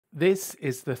This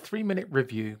is the 3-minute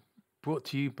review brought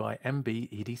to you by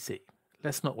MB EDC.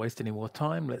 Let's not waste any more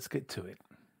time, let's get to it.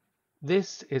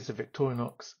 This is a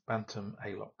Victorinox Bantam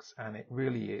Alox, and it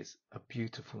really is a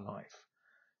beautiful knife.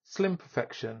 Slim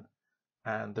perfection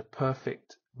and the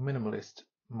perfect minimalist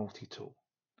multi-tool.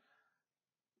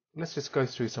 Let's just go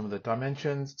through some of the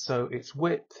dimensions. So its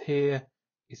width here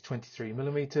is 23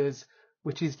 millimeters,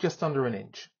 which is just under an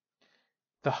inch.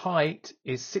 The height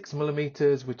is 6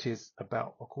 millimeters, which is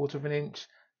about 1/4 of an inch,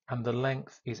 and the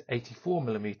length is 84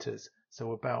 millimeters,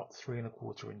 so about 3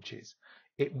 1/4 inches.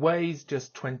 It weighs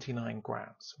just 29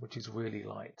 grams, which is really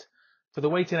light. For the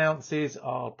weight in ounces,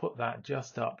 I'll put that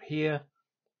just up here.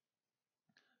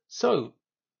 So,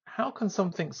 how can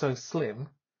something so slim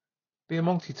be a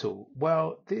multi-tool?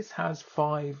 Well, this has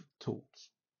 5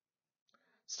 tools.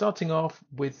 Starting off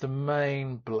with the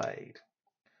main blade.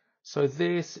 So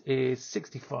this is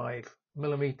 65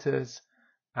 millimeters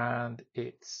and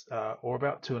it's or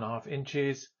about 2.5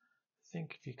 inches. I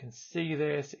think if you can see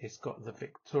this, it's got the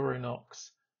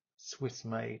Victorinox Swiss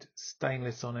made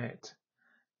stainless on it,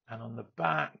 and on the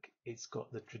back it's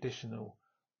got the traditional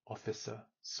Officer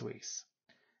Suisse.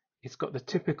 It's got the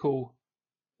typical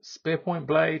spear point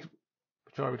blade,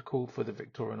 which I would call for the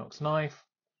Victorinox knife,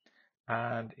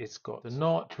 and it's got the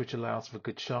notch which allows for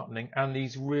good sharpening, and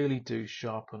these really do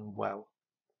sharpen well.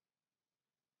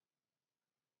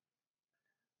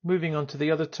 Moving on to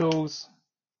the other tools,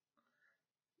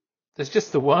 there's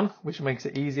just the one, which makes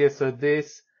it easier. So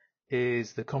this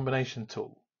is the combination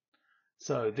tool.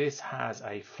 So this has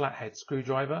a flathead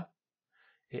screwdriver,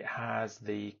 it has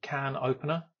the can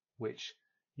opener, which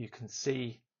you can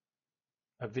see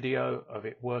a video of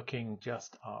it working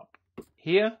just up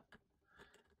here.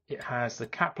 It has the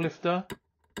cap lifter,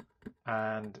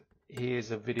 and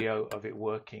here's a video of it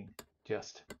working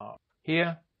just up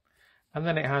here. And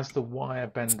then it has the wire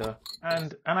bender,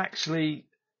 and actually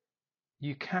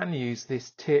you can use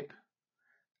this tip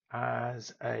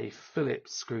as a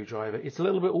Phillips screwdriver. It's a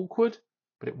little bit awkward,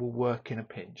 but it will work in a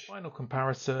pinch. Final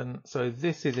comparison, so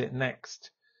this is it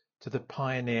next to the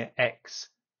Pioneer X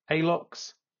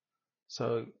Alox.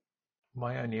 So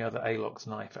my only other Alox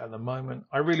knife at the moment.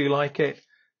 I really like it,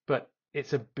 but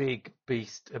it's a big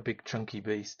beast, a big chunky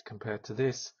beast compared to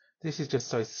this. This is just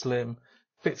so slim,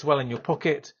 fits well in your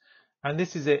pocket, and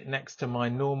this is it next to my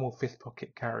normal 5th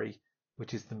pocket carry,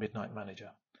 which is the Midnite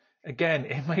Manager. Again,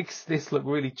 it makes this look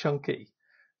really chunky,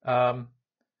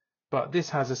 but this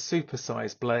has a super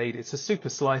sized blade. It's a super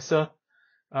slicer,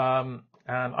 and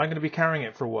I'm going to be carrying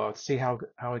it for a while to see how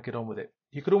I get on with it.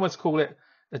 You could almost call it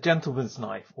a gentleman's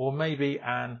knife, or maybe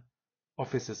an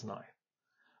officer's knife.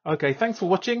 Okay, thanks for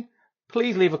watching.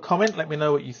 Please leave a comment, let me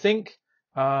know what you think.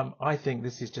 I think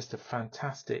this is just a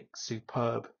fantastic,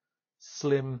 superb,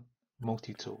 slim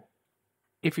multi-tool.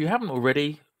 If you haven't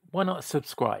already, why not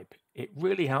subscribe? It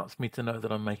really helps me to know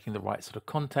that I'm making the right sort of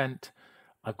content.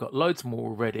 I've got loads more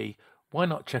already. Why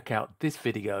not check out this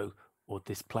video or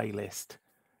this playlist?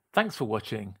 Thanks for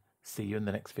watching. See you in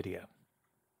the next video.